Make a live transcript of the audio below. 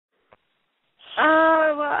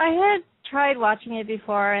Well, I had tried watching it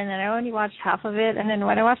before, and then I only watched half of it. And then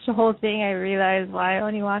when I watched the whole thing, I realized why I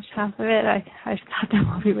only watched half of it. I thought the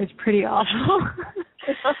movie was pretty awful.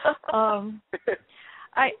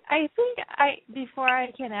 I think before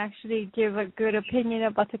I can actually give a good opinion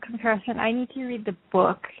about the comparison, I need to read the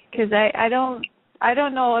book, because I don't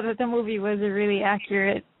know that the movie was a really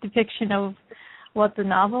accurate depiction of what the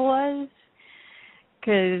novel was,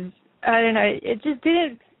 because I don't know, it just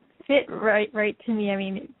didn't fit right to me. I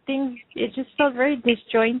mean, it just felt very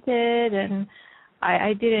disjointed, and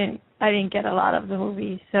I didn't get a lot of the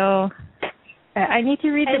movie, so I need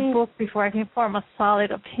to read the book before I can form a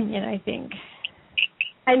solid opinion, I think.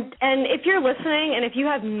 And if you're listening, and if you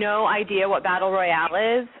have no idea what Battle Royale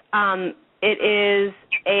is, it's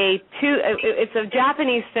a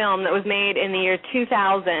Japanese film that was made in the year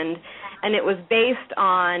 2000, and it was based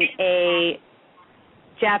on a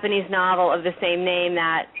Japanese novel of the same name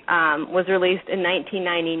that was released in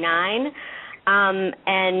 1999.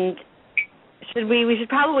 And we should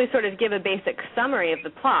probably sort of give a basic summary of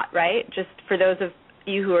the plot, right? Just for those of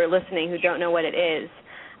you who are listening who don't know what it is.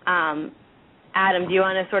 Adam, do you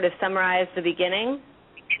want to sort of summarize the beginning?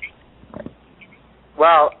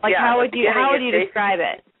 Well, how would you describe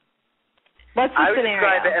it? What's the scenario?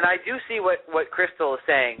 Describe it, and I do see what Crystal is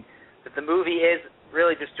saying, that the movie is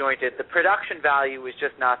really disjointed. The production value is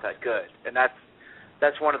just not that good, and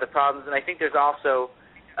that's one of the problems. And I think there's also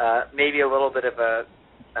maybe a little bit of a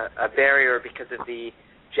barrier because of the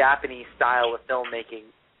Japanese style of filmmaking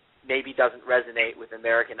maybe doesn't resonate with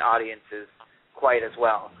American audiences quite as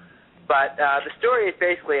well. But the story is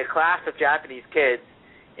basically a class of Japanese kids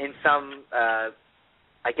in some,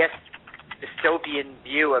 I guess, dystopian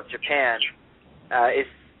view of Japan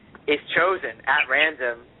is chosen at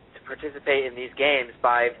random to participate in these games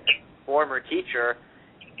by a former teacher,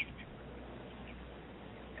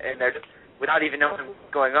 and they're just, without even knowing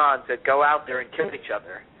what's going on, to go out there and kill each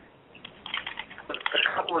other. A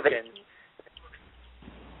couple of things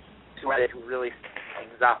who really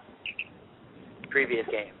things up in the previous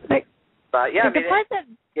game. But yeah, I mean,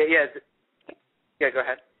 go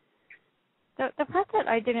ahead. The part that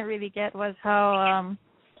I didn't really get was how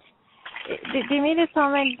they made it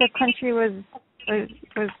sound like the country was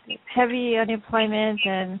heavy unemployment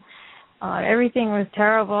and everything was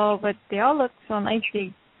terrible, but they all looked so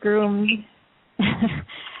nicely groomed.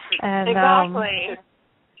 And, exactly.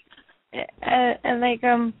 And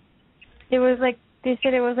it was like they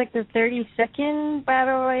said it was like the 30-second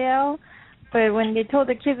battle royale. But when they told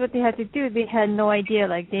the kids what they had to do, they had no idea.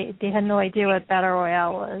 Like they had no idea what Battle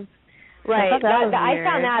Royale was. Right. I found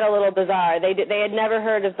that a little bizarre. They had never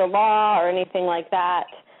heard of the law or anything like that.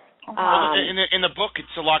 In the book,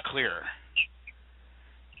 it's a lot clearer.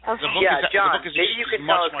 Okay. John, maybe you can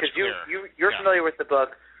tell us, because you're familiar with the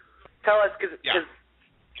book. Tell us, because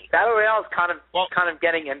Battle Royale is kind of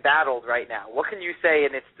getting embattled right now. What can you say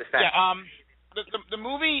in its defense? Yeah. The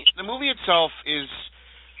movie itself is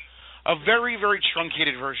a very, very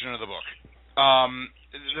truncated version of the book.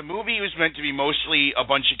 The movie was meant to be mostly a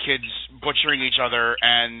bunch of kids butchering each other,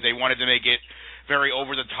 and they wanted to make it very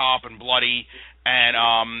over the top and bloody. And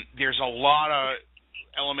there's a lot of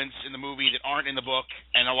elements in the movie that aren't in the book,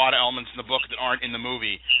 and a lot of elements in the book that aren't in the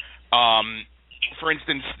movie. For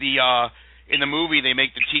instance, in the movie they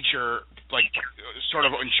make the teacher like sort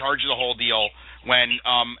of in charge of the whole deal. When,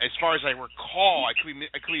 as far as I recall, I could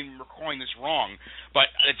be recalling this wrong, but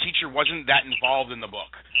the teacher wasn't that involved in the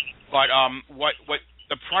book. But what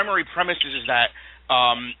the primary premise is that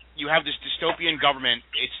you have this dystopian government.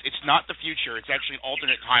 It's not the future. It's actually an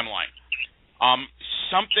alternate timeline.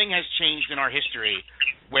 Something has changed in our history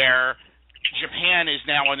where Japan is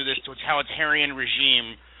now under this totalitarian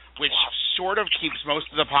regime, which sort of keeps most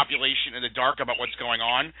of the population in the dark about what's going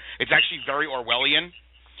on. It's actually very Orwellian.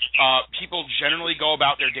 People generally go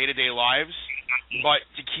about their day-to-day lives, but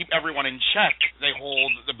to keep everyone in check, they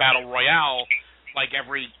hold the Battle Royale like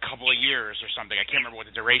every couple of years or something. I can't remember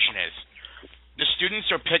what the duration is. The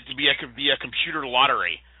students are picked to be a computer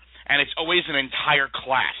lottery, and it's always an entire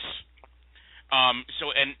class.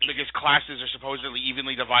 Because classes are supposedly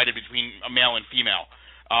evenly divided between a male and female.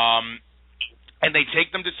 And they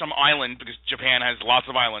take them to some island, because Japan has lots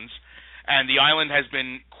of islands, and the island has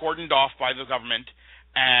been cordoned off by the government,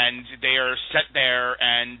 and they are set there,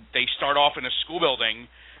 and they start off in a school building,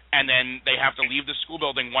 and then they have to leave the school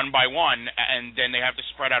building one by one, and then they have to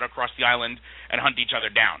spread out across the island and hunt each other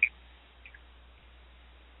down.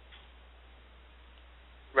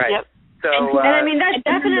 Right. Yep. So, and I mean that's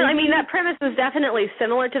definitely. I mean that premise was definitely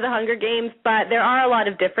similar to the Hunger Games, but there are a lot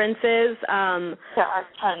of differences. There are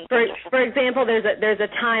tons. For example, there's a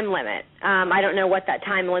time limit. I don't know what that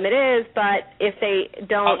time limit is, but if they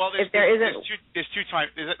don't, there's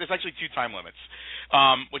actually 2 time limits,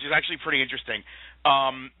 which is actually pretty interesting.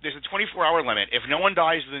 There's a 24-hour limit. If no one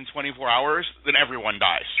dies within 24 hours, then everyone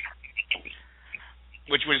dies.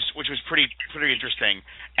 Which was pretty interesting,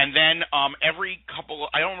 and then every couple,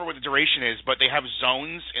 I don't remember what the duration is, but they have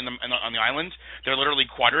zones on the island. They're literally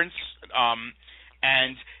quadrants,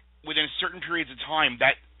 and within certain periods of time,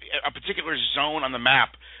 that a particular zone on the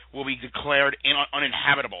map will be declared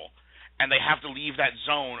uninhabitable, and they have to leave that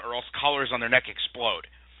zone, or else colors on their neck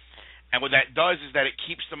explode. And what that does is that it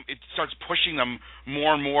starts pushing them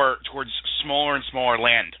more and more towards smaller and smaller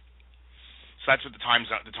land. So that's what the time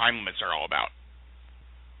limits are all about.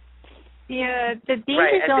 Yeah, the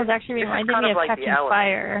danger zones actually reminded me of like Catching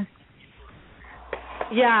Fire.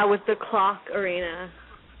 Yeah, with the clock arena.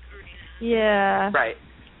 Yeah. Right.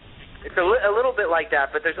 It's a little bit like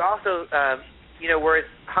that, but there's also, whereas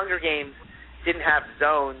Hunger Games didn't have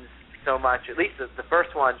zones so much, at least the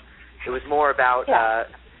first one, it was more about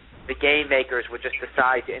the game makers would just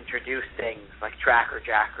decide to introduce things like tracker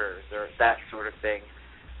jackers or that sort of thing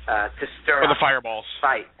to stir or the up fireballs.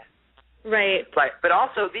 Fight. Right. Right. But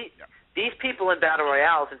also these people in Battle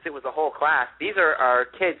Royale, since it was a whole class, these are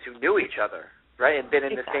kids who knew each other, right, and been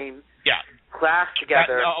in the same class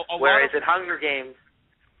together. Whereas at Hunger Games,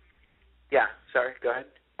 sorry, go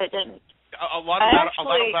ahead. I didn't. A lot of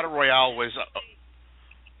Battle Royale was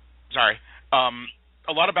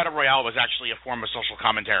a lot of Battle Royale was actually a form of social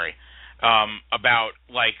commentary about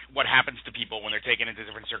like what happens to people when they're taken into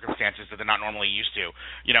different circumstances that they're not normally used to.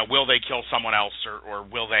 Will they kill someone else or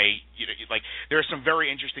will they? There are some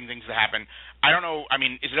very interesting things that happen. I don't know. I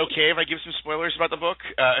mean, is it okay if I give some spoilers about the book?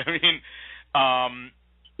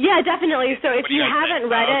 Yeah, definitely. So if you haven't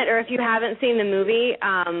read it or if you haven't seen the movie,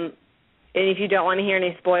 and if you don't want to hear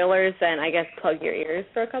any spoilers, then I guess plug your ears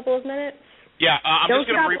for a couple of minutes. Yeah, I'm just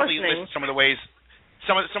going to briefly listening. list some of the ways.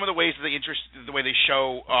 Some of the ways that the way they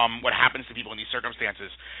show what happens to people in these circumstances.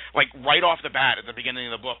 Like right off the bat at the beginning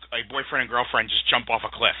of the book, a boyfriend and girlfriend just jump off a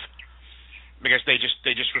cliff because they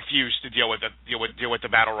just refuse to deal with the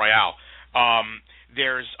Battle Royale.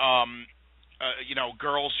 There's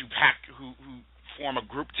girls who form a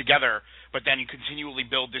group together, but then continually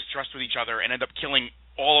build distrust with each other and end up killing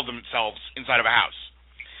all of themselves inside of a house.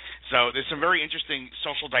 So there's some very interesting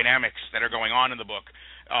social dynamics that are going on in the book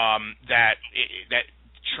that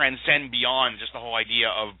transcend beyond just the whole idea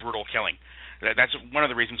of brutal killing. That's one of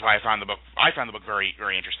the reasons why I found the book very,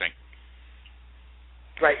 very interesting.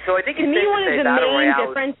 Right. So I think it's one of the Battle main Royale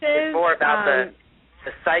differences is more about the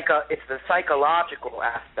psychological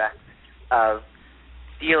aspect of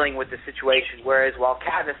dealing with the situation. Whereas while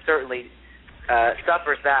Katniss certainly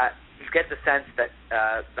suffers that, you get the sense that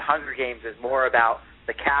the Hunger Games is more about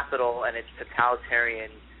the capital and its totalitarian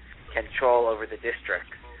control over the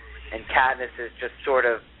districts. And Katniss is just sort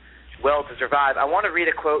of will to survive. I want to read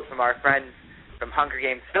a quote from our friends from Hunger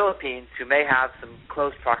Games Philippines who may have some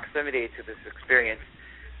close proximity to this experience,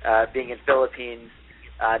 being in Philippines,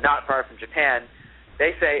 not far from Japan.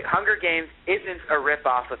 They say, Hunger Games isn't a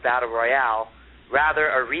rip-off of Battle Royale, rather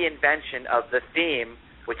a reinvention of the theme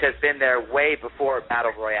which has been there way before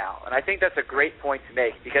Battle Royale. And I think that's a great point to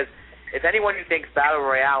make, because if anyone who thinks Battle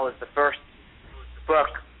Royale is the first book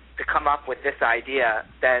to come up with this idea,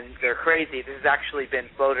 then they're crazy. This has actually been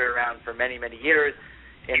floated around for many, many years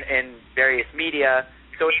in various media.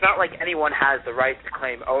 So it's not like anyone has the right to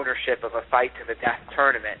claim ownership of a fight-to-the-death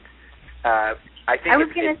tournament. I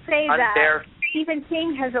was going to say unfair. That Stephen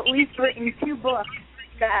King has at least written 2 books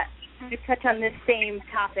that touch on this same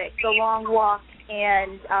topic. The Long Walk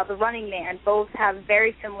and The Running Man both have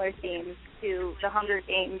very similar themes to the Hunger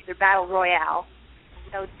Games or Battle Royale.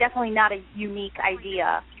 So it's definitely not a unique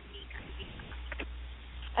idea.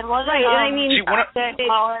 And one of the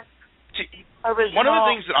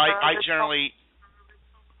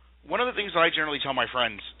things that I generally tell my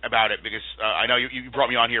friends about it, because I know you brought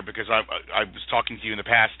me on here because I was talking to you in the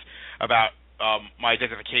past about my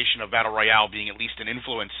identification of Battle Royale being at least an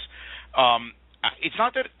influence. It's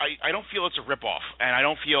not that I don't feel it's a ripoff, and I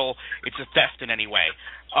don't feel it's a theft in any way.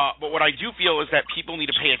 But what I do feel is that people need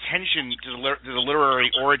to pay attention to the literary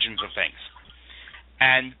origins of things,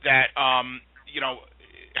 and that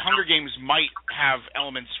Hunger Games might have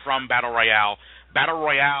elements from Battle Royale. Battle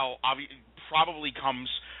Royale probably comes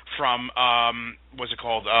from what's it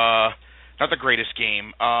called? Not the greatest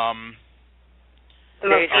game. I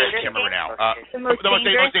can't remember now. The most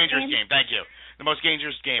dangerous game. Thank you. The most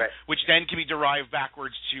dangerous game, Right. which then can be derived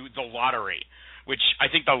backwards to the lottery, which I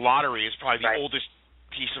think the lottery is probably the Right. oldest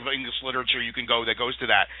piece of English literature you can go that goes to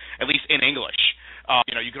that, at least in English.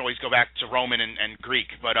 You can always go back to Roman and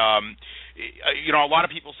Greek, but a lot of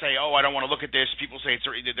people say, "Oh, I don't want to look at this." People say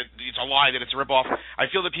it's a lie, that it's a ripoff. I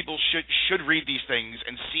feel that people should read these things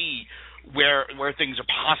and see where things are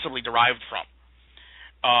possibly derived from.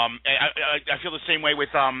 I feel the same way with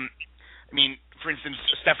for instance,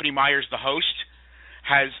 Stephanie Meyer's The Host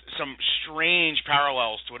has some strange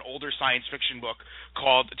parallels to an older science fiction book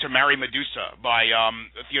called To Marry Medusa by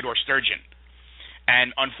Theodore Sturgeon.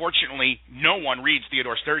 And unfortunately, no one reads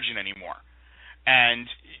Theodore Sturgeon anymore. And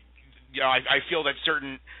I feel that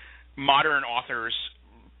certain modern authors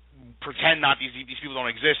pretend these people don't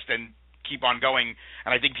exist and keep on going.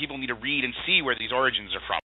 And I think people need to read and see where these origins are from.